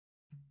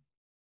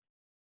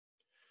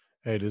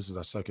Hey, this is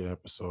our second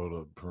episode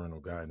of Parental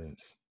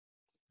Guidance.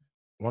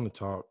 I want to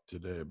talk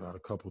today about a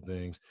couple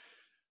things.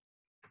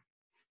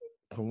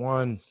 For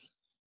one,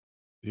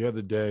 the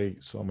other day,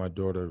 saw my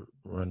daughter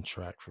run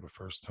track for the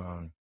first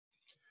time.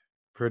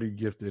 Pretty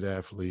gifted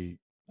athlete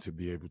to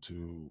be able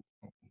to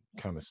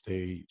kind of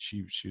stay.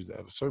 She was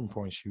at a certain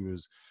point. She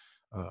was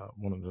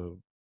one of the.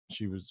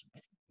 She was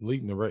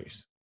leading the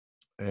race,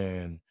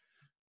 and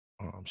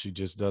she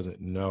just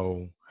doesn't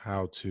know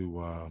how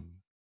to.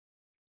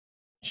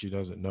 She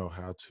doesn't know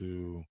how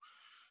to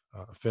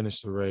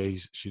finish the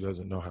race. She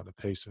doesn't know how to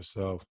pace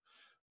herself,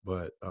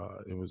 but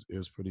it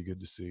was pretty good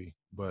to see.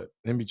 But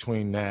in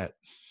between that,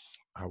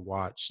 I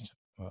watched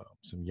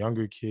some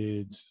younger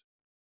kids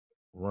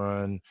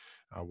run.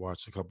 I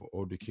watched a couple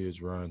older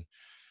kids run,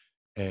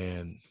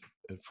 and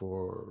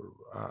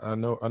I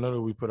know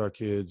that we put our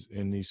kids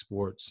in these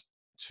sports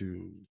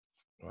to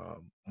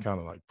kind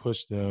of like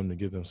push them to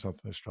give them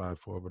something to strive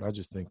for. But I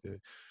just think that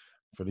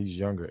for these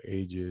younger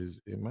ages,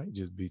 it might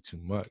just be too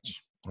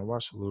much. I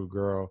watched a little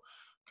girl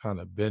kind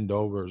of bend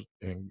over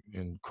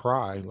and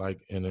cry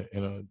like in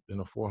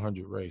a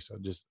 400 race. I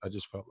just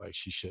felt like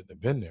she shouldn't have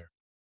been there.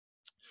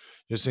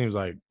 It seems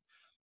like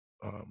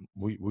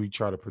we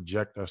try to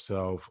project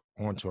ourselves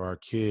onto our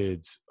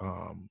kids.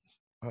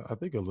 I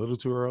think a little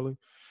too early.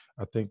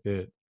 I think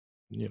that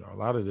a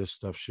lot of this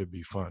stuff should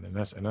be fun, and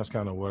that's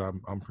kind of what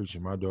I'm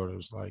preaching. My daughter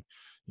was like,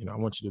 I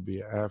want you to be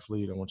an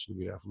athlete. I want you to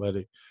be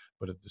athletic,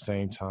 but at the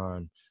same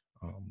time,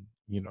 um,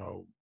 you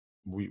know,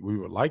 we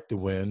would like to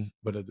win,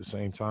 but at the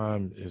same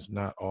time, it's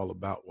not all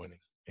about winning.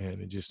 And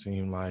it just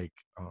seemed like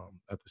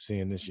after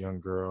seeing this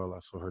young girl, I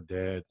saw her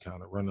dad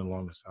kind of running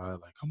along the side,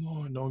 like, "Come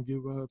on, don't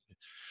give up."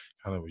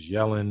 Kind of was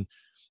yelling,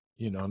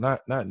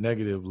 not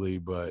negatively,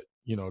 but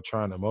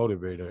trying to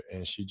motivate her,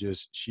 and she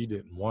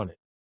didn't want it,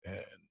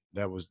 and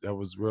that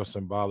was real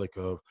symbolic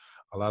of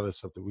a lot of the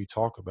stuff that we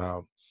talk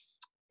about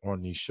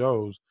on these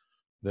shows.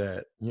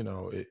 That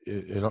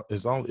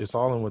it's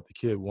all in what the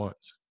kid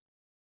wants.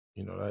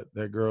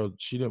 That girl,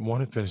 she didn't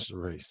want to finish the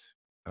race.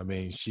 I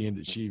mean, she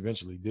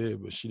eventually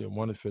did, but she didn't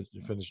want to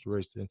finish the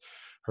race. Then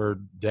her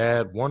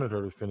dad wanted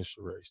her to finish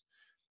the race.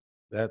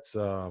 That's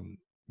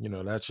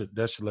that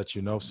should let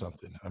you know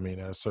something. I mean,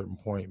 at a certain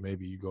point,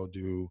 maybe you go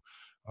do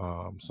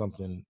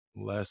something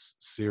less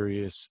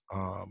serious.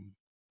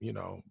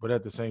 But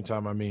at the same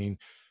time, I mean,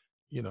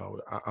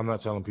 I'm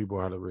not telling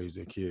people how to raise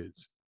their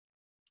kids.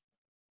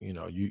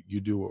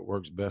 You do what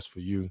works best for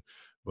you,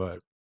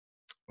 but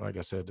like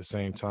I said, at the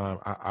same time,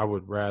 I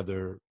would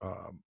rather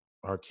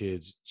our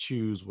kids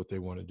choose what they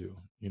want to do.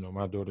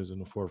 My daughter's in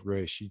the fourth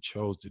grade. She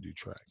chose to do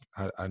track.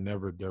 I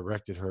never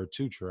directed her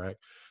to track.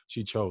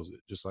 She chose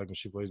it. Just like when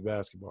she plays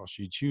basketball,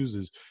 she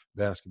chooses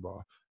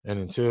basketball. And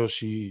until if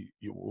she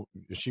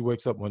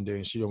wakes up one day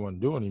and she don't want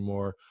to do it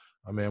anymore,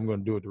 I mean, I'm going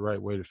to do it the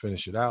right way to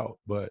finish it out.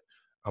 But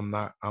I'm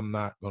not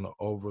going to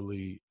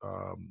overly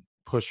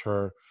push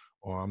her,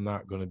 or I'm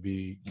not going to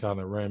be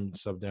kind of ramming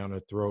stuff down her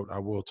throat. I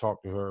will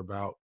talk to her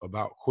about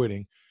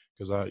quitting,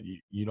 because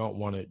you don't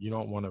want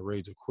to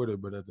raise a quitter,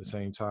 but at the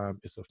same time,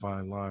 it's a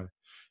fine line.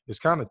 It's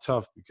kind of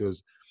tough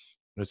because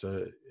it's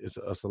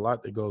a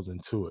lot that goes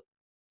into it.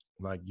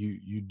 Like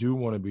you do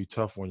want to be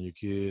tough on your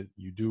kid.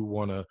 You do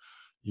want to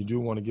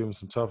give them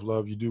some tough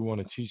love. You do want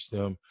to teach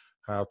them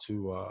how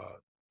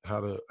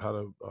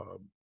to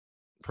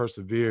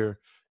persevere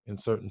in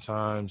certain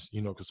times,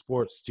 because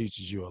sports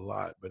teaches you a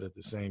lot, but at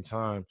the same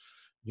time,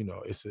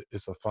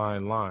 it's a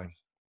fine line.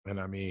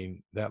 And I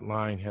mean, that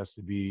line has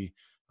to be,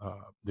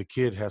 the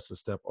kid has to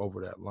step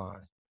over that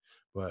line.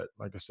 But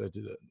like I said,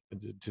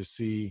 to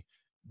see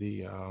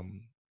the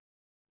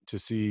to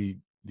see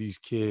these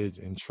kids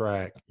in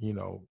track,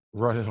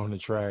 running on the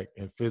track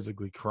and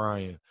physically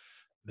crying,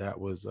 that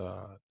was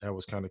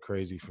kind of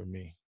crazy for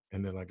me.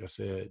 And then, like I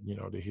said,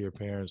 to hear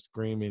parents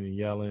screaming and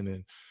yelling,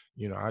 and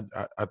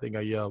I think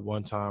I yelled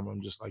one time.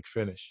 I'm just like,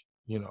 finish.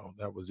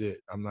 That was it.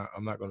 I'm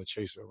not going to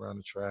chase her around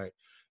the track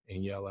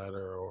and yell at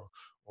her,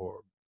 or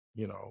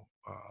you know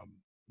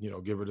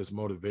give her this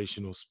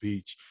motivational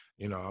speech.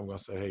 I'm going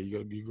to say, hey,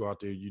 you go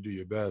out there, you do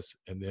your best,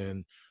 and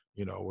then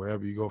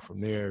wherever you go from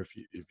there,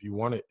 if you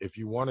want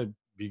to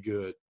be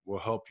good, will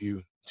help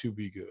you to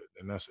be good,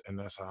 and that's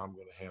how I'm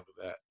going to handle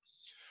that.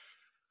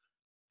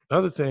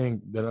 Another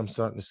thing that I'm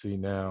starting to see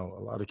now, a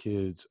lot of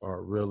kids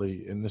are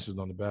really, and this is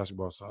on the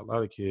basketball side, a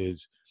lot of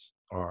kids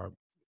are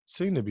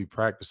seem to be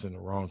practicing the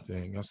wrong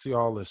thing. I see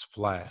all this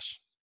flash.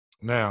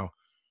 Now,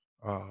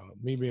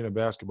 me being a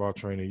basketball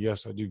trainer,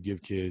 yes, I do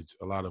give kids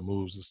a lot of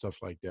moves and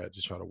stuff like that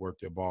to try to work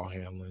their ball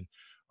handling,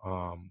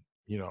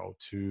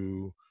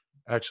 to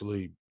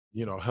actually,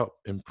 help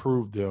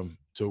improve them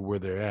to where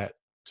they're at,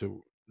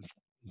 to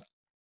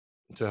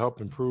to help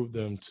improve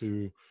them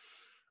to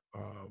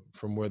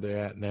from where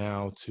they're at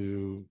now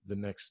to the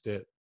next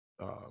step.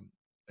 Um,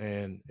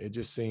 and it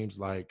just seems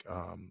like,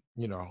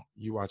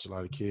 you watch a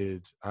lot of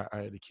kids. I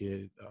had a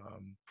kid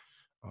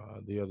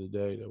the other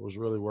day that was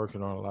really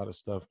working on a lot of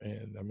stuff.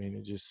 And I mean,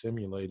 it just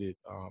simulated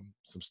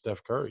some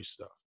Steph Curry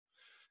stuff.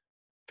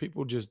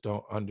 People just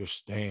don't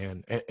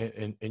understand.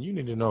 And you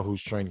need to know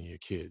who's training your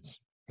kids.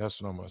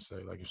 That's what I'm gonna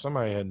say. Like if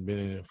somebody hadn't been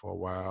in it for a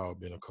while,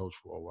 been a coach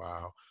for a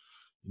while,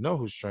 you know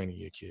who's training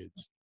your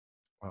kids.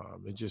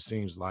 It just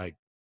seems like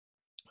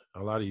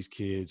a lot of these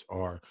kids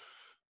are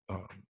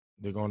um,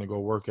 they're going to go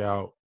work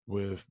out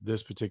with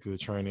this particular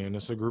trainer, and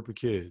it's a group of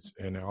kids,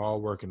 and they're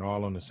all working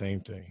all on the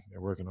same thing.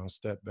 They're working on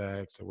step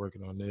backs, they're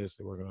working on this,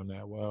 they're working on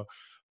that. Well,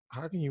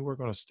 how can you work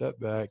on a step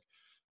back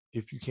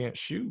if you can't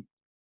shoot?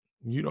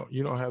 You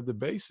don't have the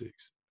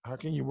basics. How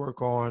can you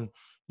work on,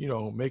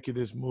 making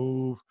this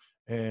move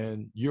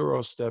and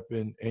Euro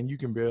stepping and you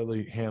can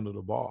barely handle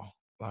the ball?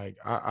 Like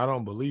I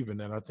don't believe in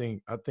that.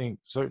 I think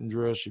certain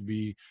drills should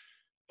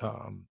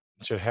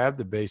have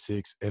the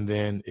basics, and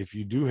then if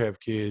you do have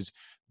kids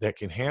that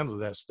can handle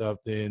that stuff,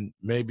 then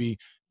maybe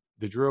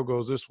the drill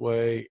goes this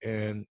way,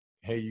 and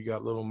hey, you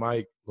got little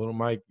Mike,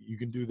 you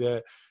can do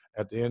that.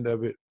 At the end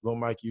of it, little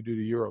Mike, you do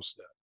the Euro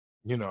step.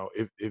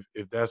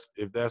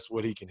 If that's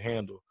what he can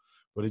handle.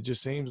 But it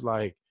just seems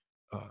like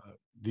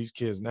these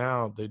kids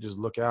now, they just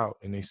look out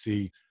and they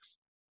see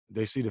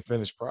the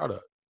finished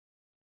product.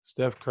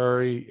 Steph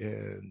Curry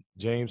and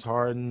James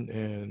Harden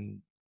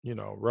and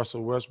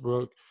Russell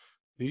Westbrook,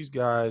 these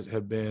guys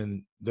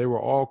they were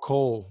all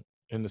coal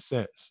in the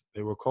sense.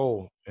 They were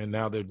coal and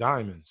now they're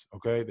diamonds.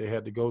 Okay. They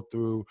had to go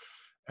through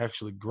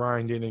actually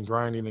grinding and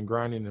grinding and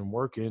grinding and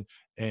working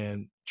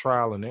and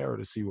trial and error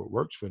to see what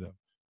works for them.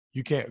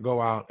 You can't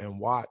go out and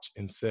watch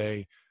and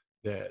say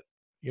that,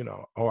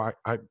 oh,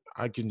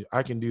 I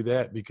can do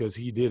that because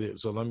he did it.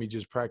 So let me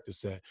just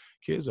practice that.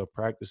 Kids are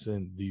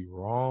practicing the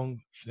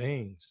wrong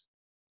things.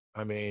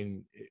 I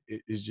mean,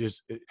 it's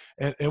just,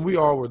 and we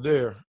all were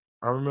there.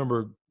 I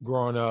remember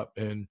growing up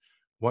and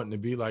wanting to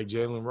be like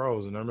Jalen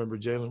Rose, and I remember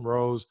Jalen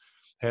Rose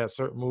had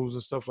certain moves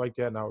and stuff like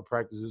that, and I would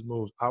practice his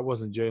moves. I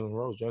wasn't Jalen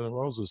Rose. Jalen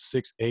Rose was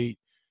 6'8",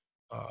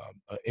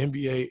 an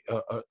NBA,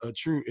 a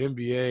true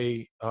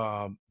NBA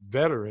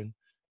veteran,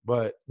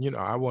 but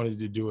I wanted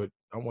to do it.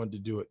 I wanted to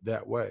do it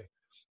that way.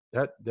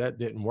 That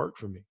didn't work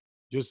for me.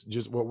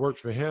 Just what worked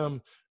for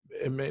him,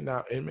 it may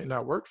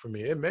not work for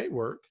me. It may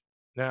work.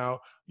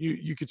 Now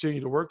you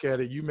continue to work at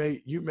it. You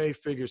may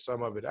figure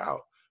some of it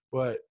out,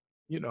 but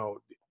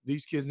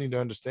these kids need to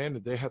understand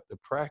that they have to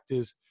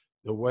practice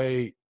the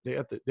way they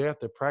have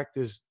to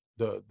practice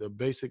the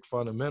basic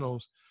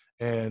fundamentals,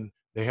 and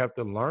they have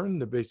to learn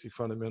the basic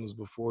fundamentals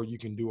before you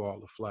can do all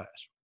the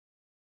flash.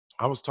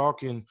 I was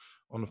talking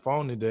on the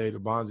phone today to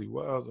Bonzi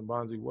Wells, and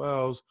Bonzi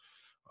Wells,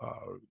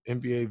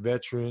 NBA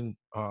veteran.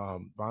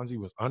 Bonzi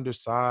was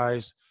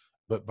undersized,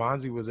 but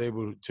Bonzi was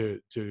able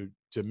to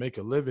make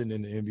a living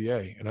in the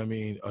NBA, and I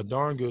mean a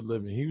darn good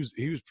living. He was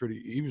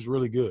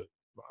really good.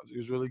 Bonzi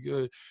was really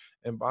good,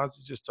 and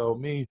Bonzi just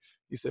told me,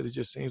 he said it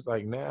just seems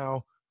like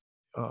now,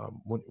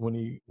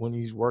 when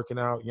he's working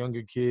out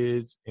younger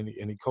kids, and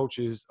he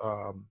coaches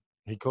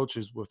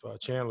with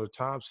Chandler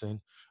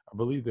Thompson. I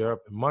believe they're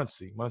up in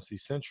Muncie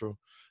Central,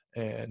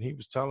 and he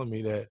was telling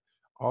me that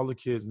all the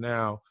kids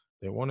now,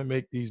 they want to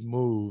make these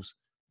moves,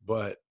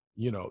 but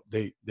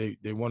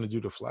they want to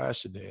do the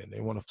flash it in. They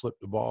want to flip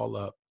the ball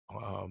up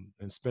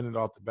and spin it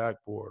off the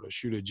backboard or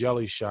shoot a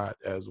jelly shot,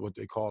 as what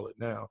they call it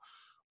now.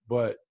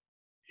 But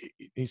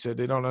he said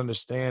they don't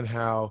understand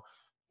how,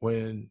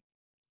 when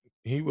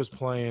he was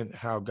playing,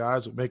 how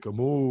guys would make a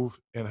move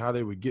and how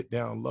they would get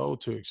down low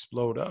to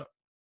explode up.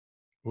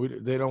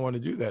 They don't want to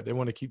do that. They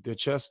want to keep their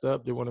chest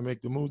up. They want to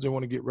make the moves. They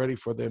want to get ready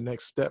for their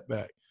next step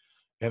back.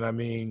 And I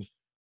mean,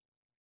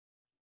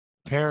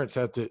 parents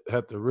have to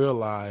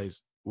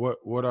realize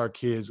what our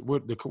kids, where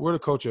the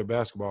culture of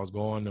basketball is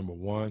going. Number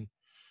one,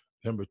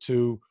 number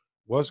two,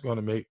 what's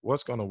going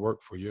to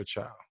work for your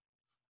child.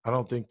 I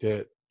don't think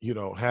that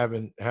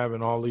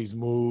having all these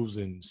moves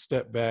and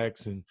step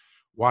backs and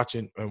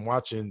watching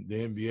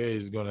the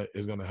NBA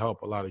is gonna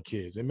help a lot of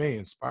kids. It may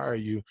inspire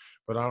you,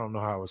 but I don't know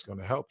how it's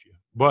gonna help you.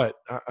 But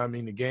I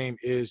mean, the game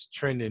is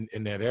trending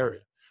in that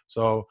area,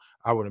 so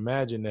I would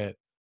imagine that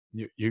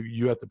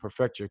you have to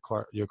perfect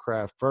your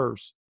craft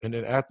first, and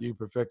then after you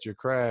perfect your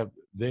craft,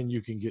 then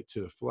you can get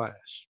to the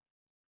flash.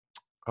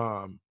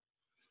 Um,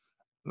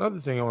 Another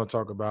thing I want to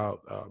talk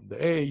about, the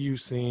AAU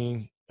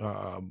scene.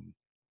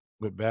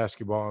 With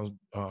basketball,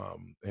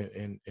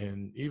 and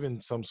even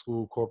some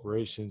school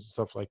corporations and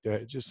stuff like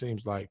that. It just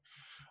seems like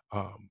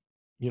a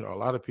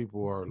lot of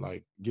people are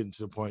like getting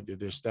to the point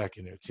that they're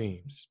stacking their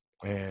teams,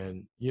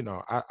 and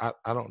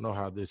I don't know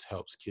how this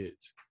helps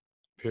kids.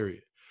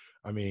 Period.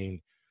 I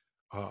mean,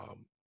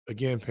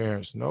 again,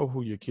 parents, know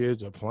who your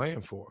kids are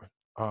playing for.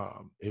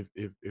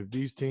 If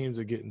these teams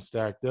are getting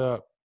stacked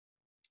up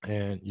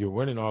and you're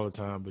winning all the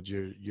time, but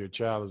your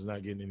child is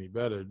not getting any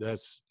better,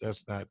 that's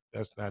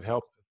not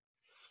helping.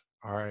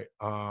 All right.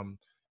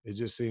 It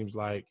just seems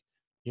like,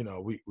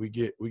 we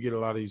get a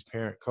lot of these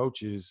parent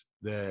coaches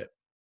that,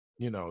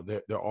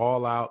 they're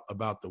all out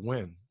about the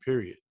win,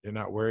 period. They're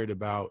not worried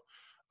about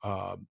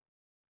um,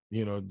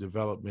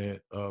 development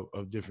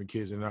of different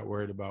kids. They're not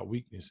worried about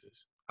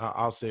weaknesses.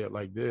 I'll say it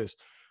like this.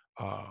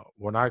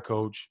 When I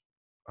coach,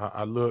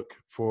 I look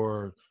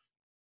for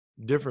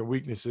different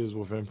weaknesses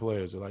within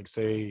players. Like,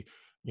 say,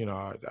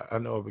 I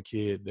know of a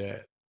kid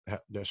that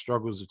that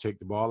struggles to take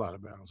the ball out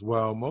of bounds.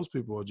 Well, most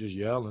people will just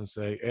yell and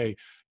say, "Hey,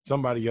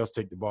 somebody else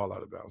take the ball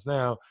out of bounds."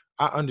 Now,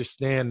 I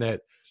understand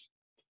that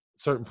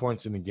certain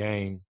points in the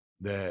game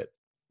that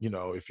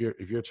if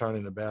you're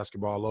turning the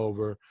basketball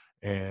over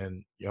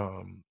and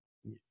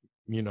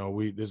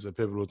we this is a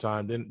pivotal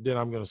time, then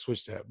I'm going to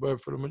switch that.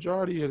 But for the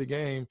majority of the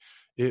game,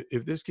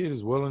 if this kid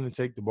is willing to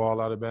take the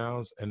ball out of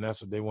bounds and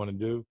that's what they want to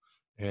do,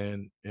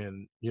 and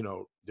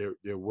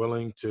they're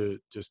willing to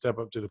step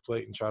up to the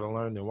plate and try to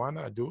learn, then why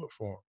not do it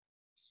for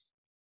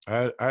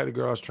them? I had a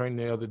girl I was training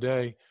the other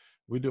day.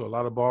 We do a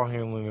lot of ball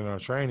handling in our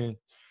training.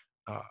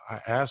 I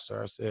asked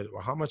her, I said,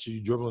 "Well, how much are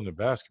you dribbling the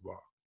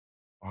basketball?"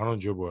 "I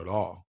don't dribble at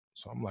all."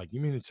 So I'm like,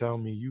 "You mean to tell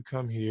me you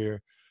come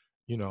here,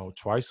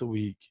 twice a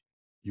week,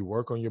 you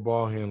work on your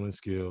ball handling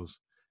skills,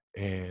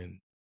 and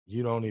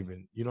you don't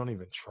even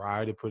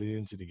try to put it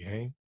into the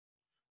game?"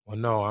 "Well,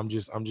 no, I'm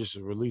just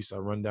a release. I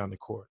run down the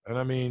court." And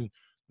I mean,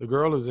 the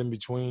girl is in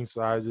between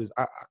sizes.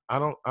 I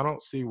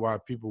don't see why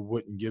people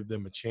wouldn't give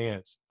them a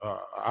chance,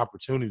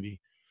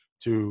 opportunity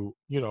to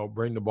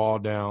bring the ball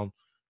down,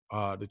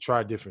 to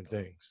try different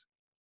things.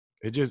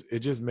 It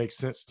just makes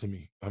sense to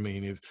me. I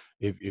mean,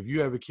 if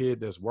you have a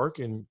kid that's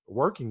working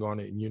on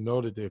it and you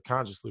know that they're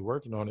consciously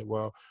working on it,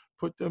 well,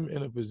 put them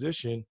in a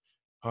position,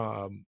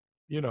 um,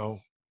 you know,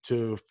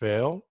 to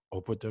fail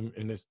or put them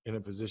in a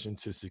position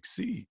to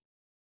succeed.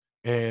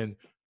 And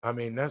I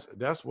mean,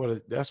 that's what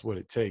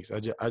it takes. I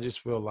just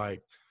feel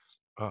like,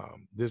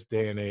 this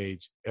day and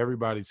age,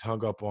 everybody's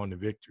hung up on the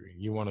victory.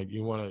 You want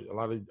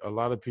to a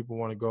lot of people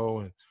want to go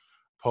and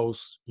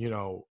post,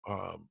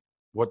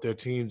 what their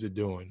teams are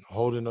doing,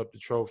 holding up the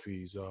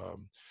trophies.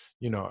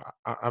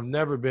 I've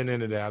never been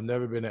into that. I've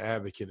never been an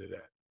advocate of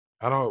that.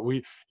 I don't.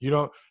 We you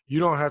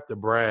don't have to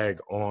brag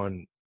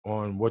on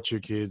what your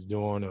kids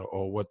doing,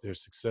 or what their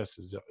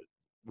successes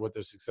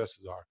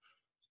are,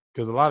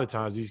 because a lot of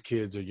times these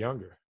kids are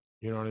younger.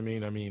 You know what I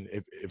mean? I mean,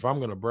 if I'm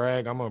gonna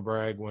brag, I'm gonna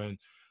brag when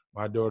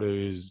my daughter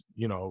is,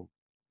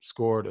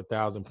 scored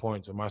 1,000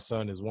 points and my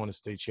son has won a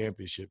state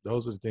championship.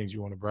 Those are the things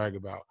you want to brag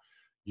about.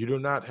 You do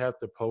not have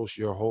to post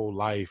your whole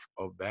life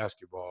of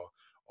basketball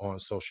on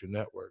social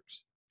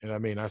networks. And I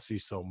mean, I see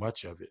so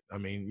much of it. I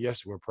mean,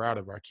 yes, we're proud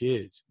of our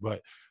kids,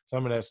 but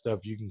some of that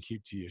stuff you can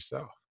keep to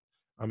yourself.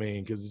 I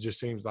mean, because it just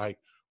seems like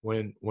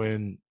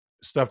when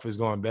stuff is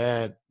going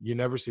bad, you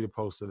never see the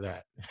post of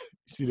that. You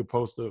see the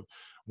post of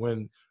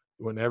when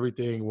when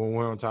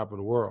we're on top of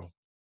the world.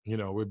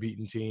 We're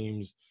beating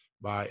teams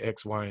by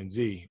X, Y, and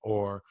Z,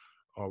 or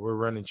we're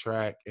running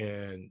track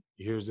and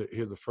here's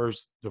the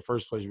first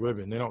place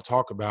ribbon. They don't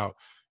talk about,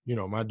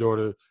 my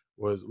daughter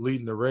was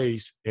leading the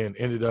race and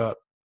ended up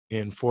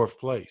in fourth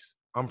place.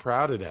 I'm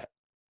proud of that.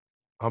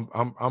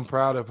 I'm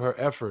proud of her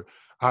effort.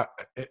 I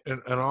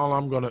and all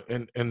I'm gonna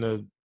and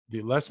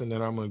the lesson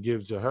that I'm gonna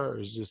give to her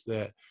is just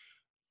that,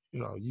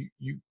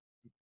 you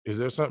is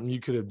there something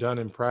you could have done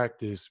in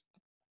practice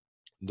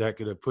that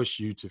could have pushed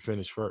you to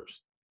finish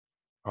first?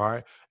 All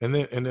right. And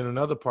then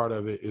another part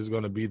of it is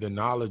going to be the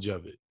knowledge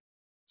of it.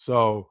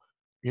 So,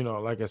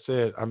 like I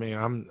said, I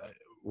mean,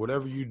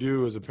 whatever you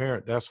do as a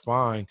parent, that's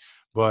fine,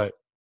 but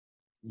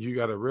you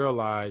got to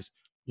realize,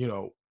 you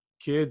know,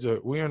 kids are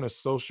we're in a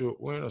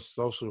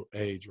social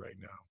age right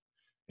now.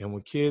 And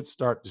when kids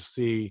start to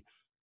see,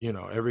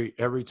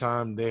 every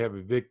time they have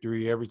a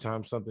victory, every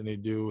time something they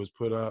do is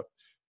put up,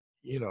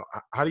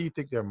 how do you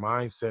think their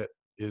mindset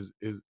is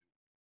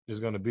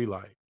going to be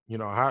like?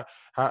 How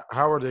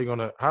are they going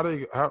to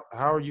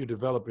how are you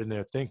developing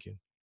their thinking?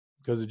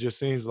 Because it just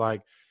seems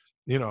like,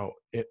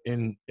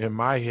 in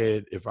my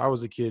head, if I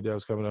was a kid that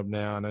was coming up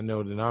now and I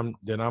know that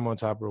I'm on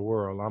top of the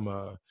world, I'm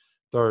a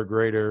third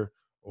grader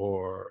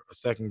or a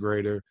second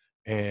grader,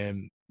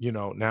 and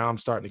now I'm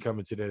starting to come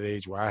into that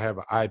age where I have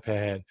an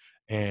iPad,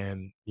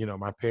 and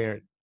my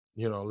parent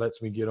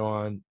lets me get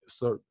on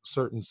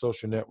certain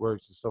social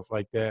networks and stuff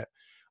like that.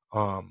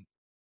 um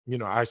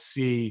I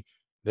see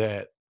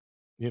that,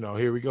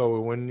 here we go, we're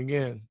winning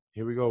again.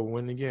 Here we go, we're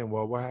winning again.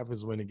 Well, what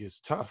happens when it gets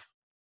tough?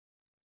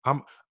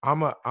 I'm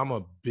I'm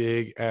a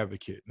big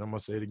advocate, and I'm gonna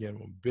say it again.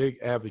 I'm a big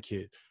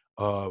advocate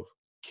of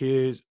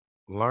kids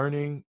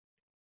learning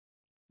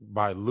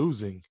by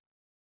losing.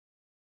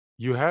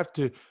 You have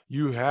to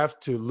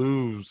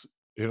lose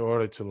in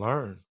order to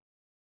learn.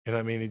 And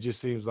I mean, it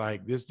just seems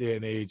like this day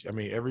and age, I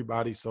mean,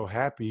 everybody's so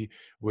happy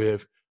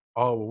with,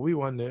 oh, well, we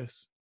won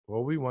this.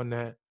 Well, we won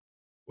that.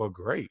 Well,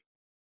 great.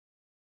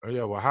 Oh,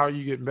 yeah. Well, how are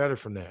you getting better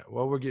from that?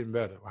 Well, we're getting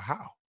better. Well,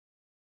 how?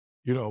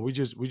 We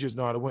just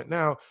know how to win.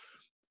 Now,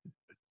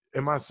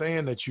 am I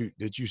saying that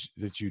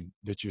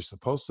you're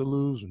supposed to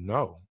lose?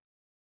 No.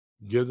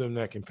 Give them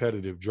that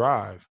competitive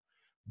drive.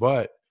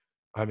 But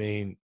I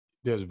mean,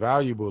 there's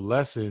valuable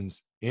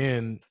lessons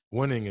in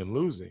winning and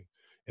losing.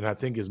 And I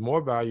think it's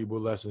more valuable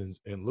lessons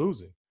in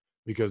losing,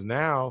 because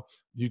now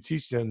you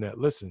teach them that,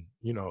 listen,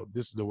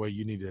 this is the way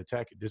you need to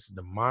attack it. This is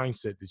the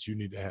mindset that you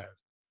need to have.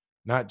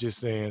 Not just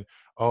saying,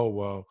 oh,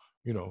 well,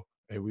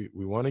 hey, we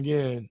won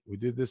again. We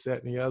did this,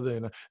 that, and the other.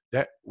 And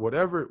that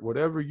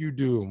whatever you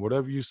do and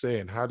whatever you say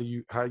and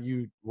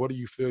what do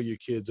you fill your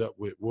kids up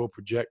with will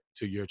project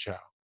to your child.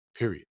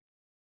 period.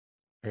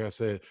 Like I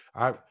said,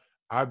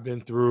 I've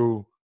been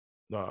through,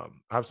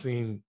 I've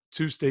seen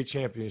 2 state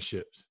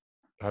championships.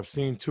 I've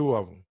seen 2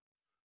 of them.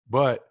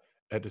 But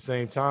at the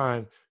same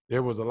time,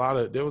 there was a lot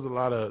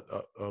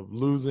of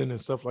losing and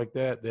stuff like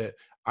that that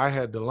I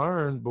had to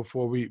learn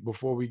before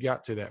we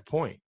got to that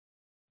point.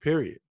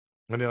 Period.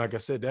 And then, like I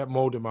said, that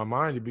molded my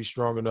mind to be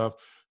strong enough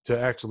to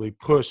actually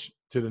push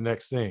to the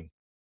next thing.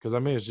 Because I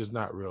mean, it's just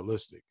not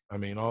realistic. I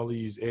mean, all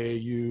these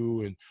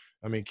AAU and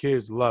I mean,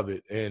 kids love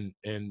it. And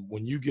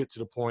when you get to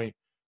the point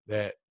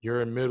that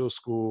you're in middle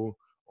school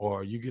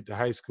or you get to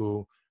high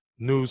school,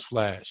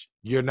 newsflash,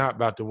 you're not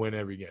about to win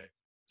every game.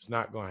 It's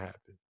not going to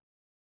happen.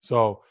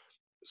 So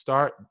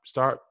start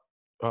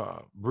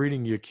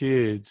breeding your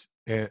kids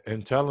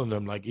and telling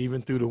them, like,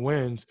 even through the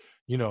wins,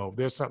 if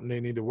there's something they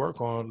need to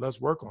work on,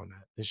 let's work on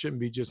that. It shouldn't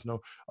be just no,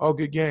 oh,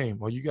 good game.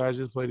 Well, you guys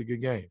just played a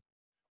good game.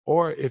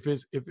 Or if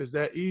it's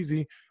that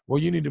easy,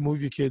 well, you need to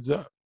move your kids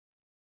up.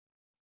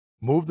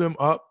 Move them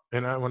up.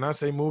 And when I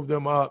say move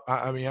them up,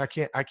 I mean I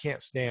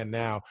can't stand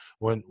now.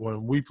 When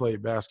we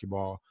played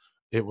basketball,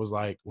 it was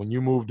like when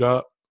you moved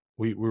up,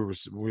 we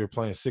were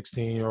playing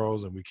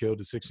 16-year-olds and we killed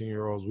the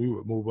 16-year-olds. We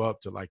would move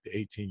up to like the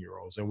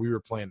 18-year-olds, and we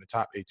were playing the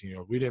top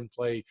 18-year-olds. We didn't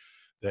play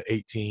the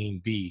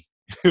 18B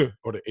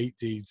or the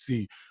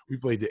 18C. We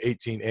played the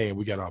 18A, and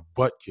we got our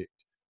butt kicked,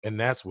 and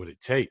that's what it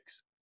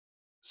takes.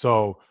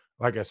 So,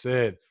 like I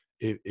said,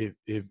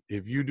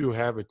 if you do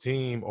have a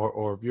team,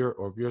 or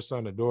if your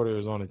son or daughter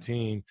is on a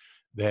team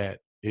that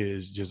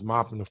is just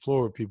mopping the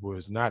floor with people,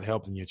 it's not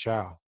helping your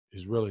child.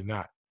 It's really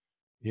not.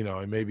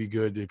 It may be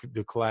good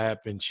to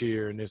clap and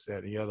cheer and this,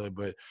 that, and the other,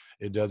 but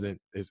it doesn't.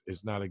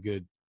 It's not a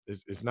good.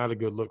 It's not a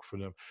good look for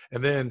them.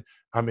 And then,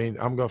 I mean,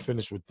 I'm gonna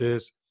finish with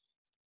this.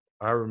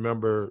 I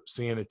remember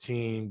seeing a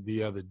team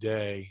the other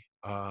day.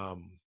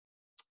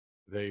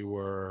 They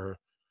were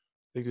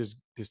I think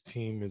this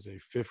team is a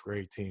fifth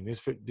grade team. This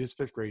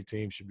fifth grade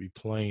team should be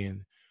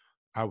playing,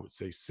 I would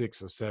say,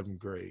 sixth or seventh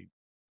grade,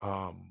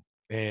 um,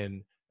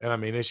 and I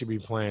mean they should be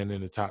playing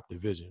in the top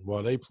division.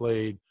 Well, they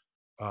played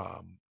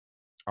um,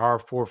 our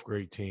fourth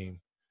grade team,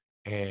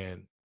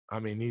 and I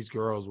mean these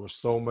girls were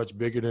so much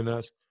bigger than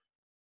us.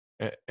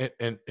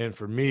 And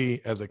for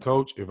me as a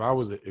coach, if I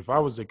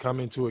was to come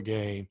into a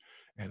game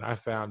and I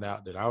found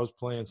out that I was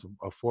playing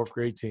a fourth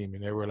grade team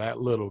and they were that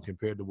little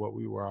compared to what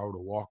we were, I would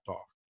have walked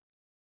off.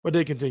 But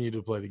they continued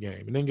to play the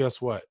game. And then guess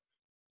what?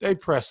 They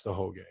pressed the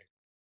whole game.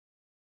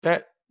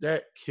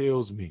 That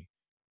kills me.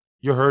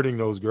 You're hurting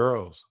those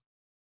girls.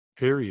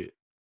 Period.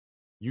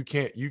 You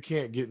can't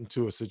get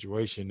into a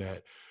situation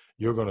that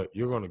you're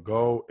gonna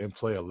go and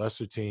play a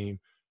lesser team,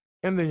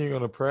 and then you're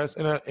gonna press.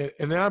 And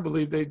then I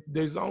believe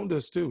they zoned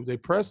us too. They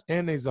pressed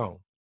and they zoned.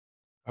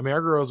 I mean,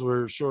 our girls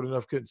were short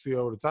enough, couldn't see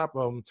over the top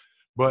of them,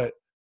 but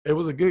it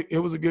was a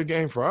good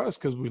game for us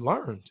because we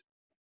learned.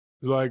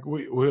 Like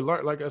we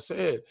learned, like I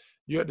said,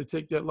 you had to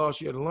take that loss.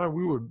 You had to learn.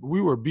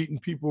 We were beating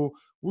people.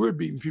 We were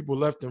beating people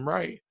left and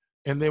right,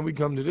 and then we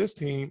come to this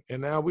team,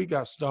 and now we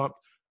got stumped.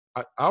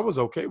 I was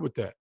okay with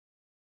that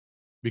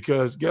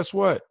because guess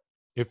what?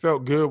 It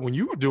felt good when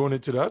you were doing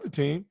it to the other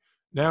team.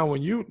 Now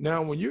when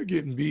you're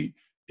getting beat,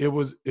 it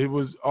was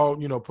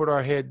all put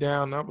our head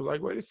down. And I was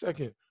like, wait a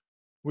second,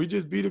 we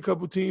just beat a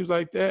couple teams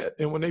like that,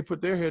 and when they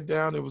put their head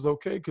down, it was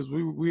okay because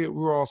we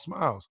were all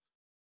smiles.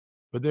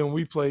 But then when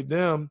we played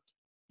them,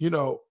 you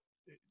know,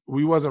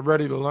 we wasn't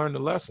ready to learn the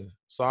lesson.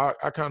 So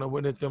I kind of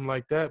went at them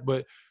like that.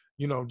 But,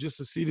 just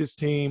to see this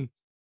team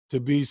to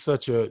be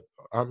such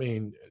I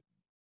mean,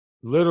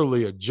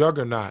 literally a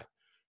juggernaut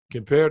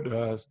compared to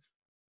us,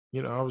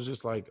 I was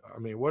just like, I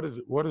mean, what are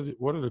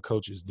the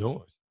coaches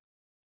doing?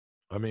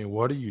 I mean,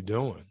 what are you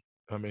doing?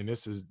 I mean,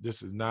 this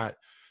is not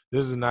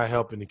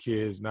helping the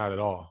kids, not at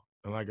all.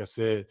 And like I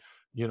said,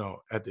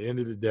 at the end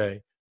of the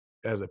day,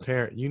 as a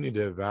parent, you need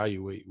to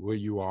evaluate where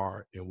you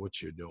are and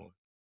what you're doing.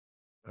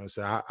 I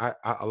say I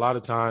a lot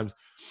of times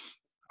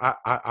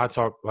I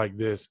talk like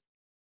this,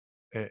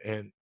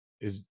 and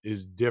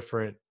is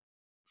different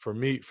for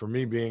me. For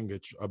me, being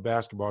a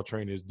basketball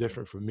trainer is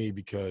different for me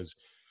because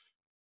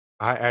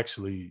I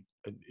actually,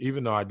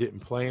 even though I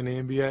didn't play in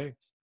the NBA,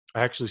 I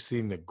actually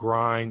seen the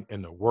grind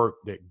and the work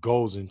that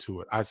goes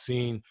into it. I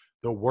seen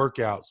the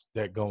workouts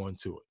that go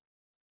into it.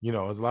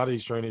 There's a lot of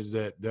these trainers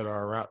that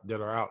are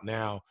out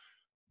now.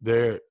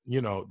 They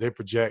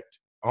project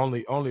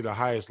only the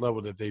highest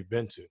level that they've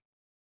been to.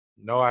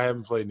 No, I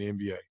haven't played in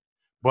the NBA,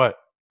 but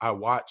I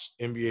watched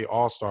NBA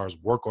All Stars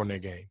work on their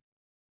game.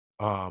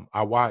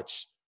 I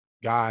watch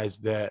guys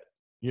that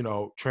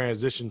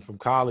transition from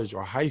college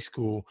or high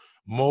school,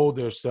 mold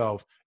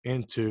themselves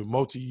into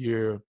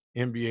multi-year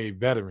NBA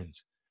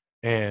veterans,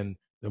 and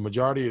the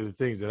majority of the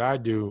things that I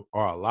do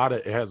are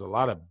it has a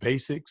lot of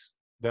basics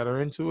that are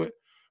into it,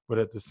 but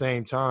at the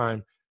same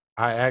time,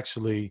 I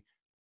actually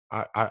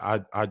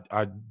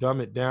I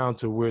dumb it down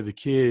to where the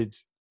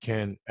kids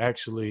can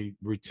actually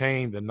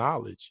retain the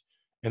knowledge.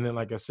 And then,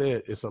 like I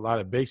said, it's a lot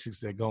of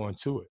basics that go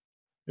into it.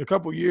 In a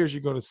couple of years,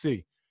 you're going to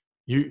see.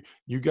 You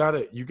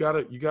gotta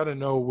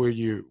know where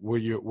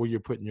you're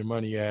putting your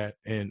money at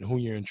and who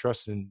you're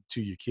entrusting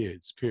to your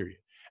kids. Period.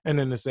 And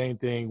then the same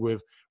thing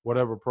with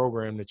whatever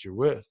program that you're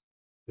with.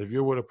 If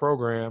you're with a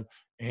program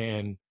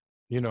and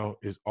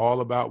it's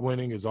all about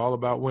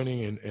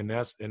winning,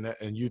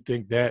 and you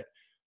think that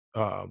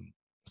um,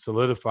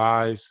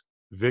 solidifies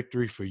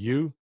victory for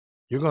you,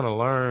 you're going to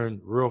learn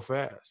real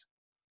fast.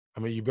 I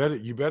mean, you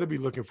better be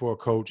looking for a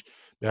coach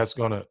that's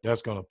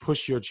gonna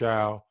push your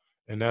child,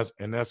 and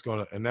that's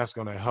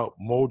gonna help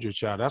mold your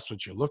child. That's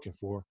what you're looking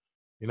for.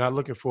 You're not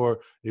looking for.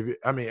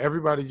 I mean,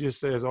 everybody just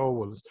says, "Oh,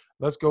 well,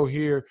 let's go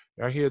here."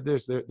 I hear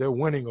this. They're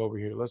winning over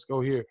here. Let's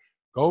go here.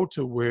 Go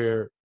to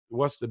where.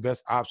 What's the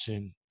best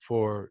option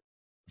for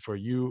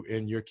you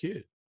and your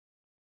kid?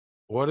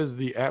 What is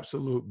the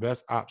absolute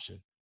best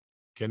option?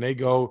 Can they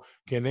go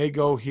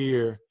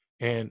here,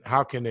 and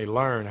how can they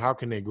learn? How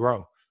can they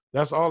grow?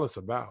 That's all it's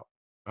about.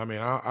 I mean,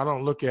 I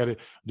don't look at it.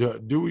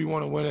 Do we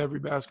want to win every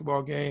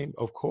basketball game?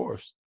 Of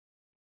course,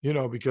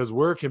 because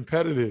we're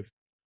competitive.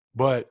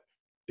 But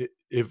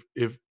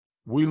if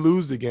we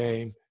lose the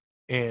game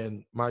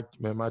and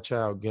my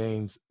child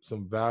gains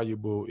some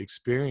valuable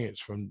experience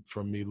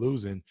from me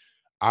losing,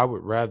 I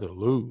would rather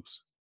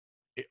lose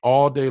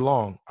all day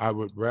long. I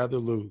would rather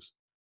lose.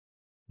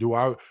 Do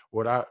I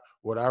would I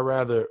would I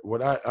rather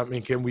would I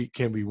mean, can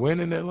we win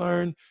and then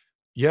learn?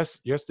 Yes,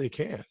 yes, they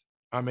can.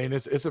 I mean,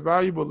 it's a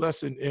valuable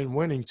lesson in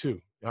winning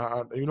too.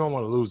 You don't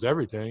want to lose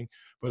everything,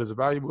 but it's a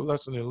valuable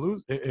lesson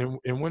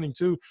in winning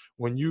too.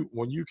 When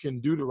you can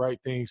do the right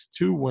things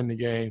to win the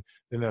game,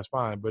 then that's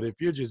fine. But if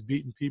you're just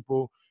beating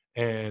people,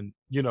 and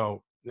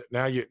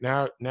now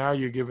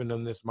you're giving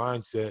them this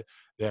mindset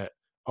that,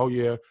 oh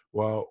yeah,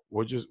 well,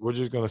 we're just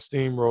gonna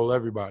steamroll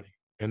everybody.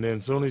 And then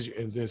as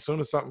soon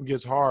as something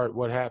gets hard,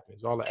 what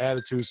happens? All the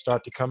attitudes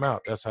start to come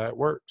out. That's how it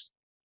works.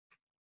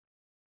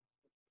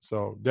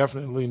 So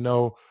definitely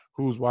know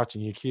who's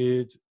watching your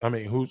kids. I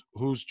mean,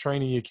 who's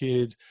training your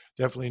kids.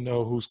 Definitely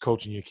know who's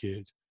coaching your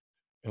kids.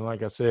 And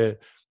like I said,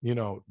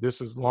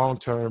 this is long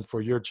term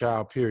for your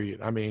child,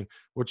 period. I mean,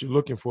 what you're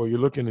looking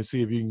to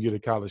see if you can get a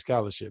college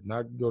scholarship,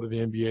 not go to the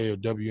NBA or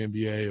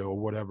WNBA or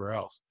whatever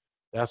else.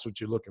 That's what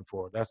you're looking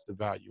for. That's the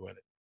value in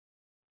it.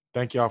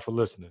 Thank y'all for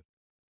listening.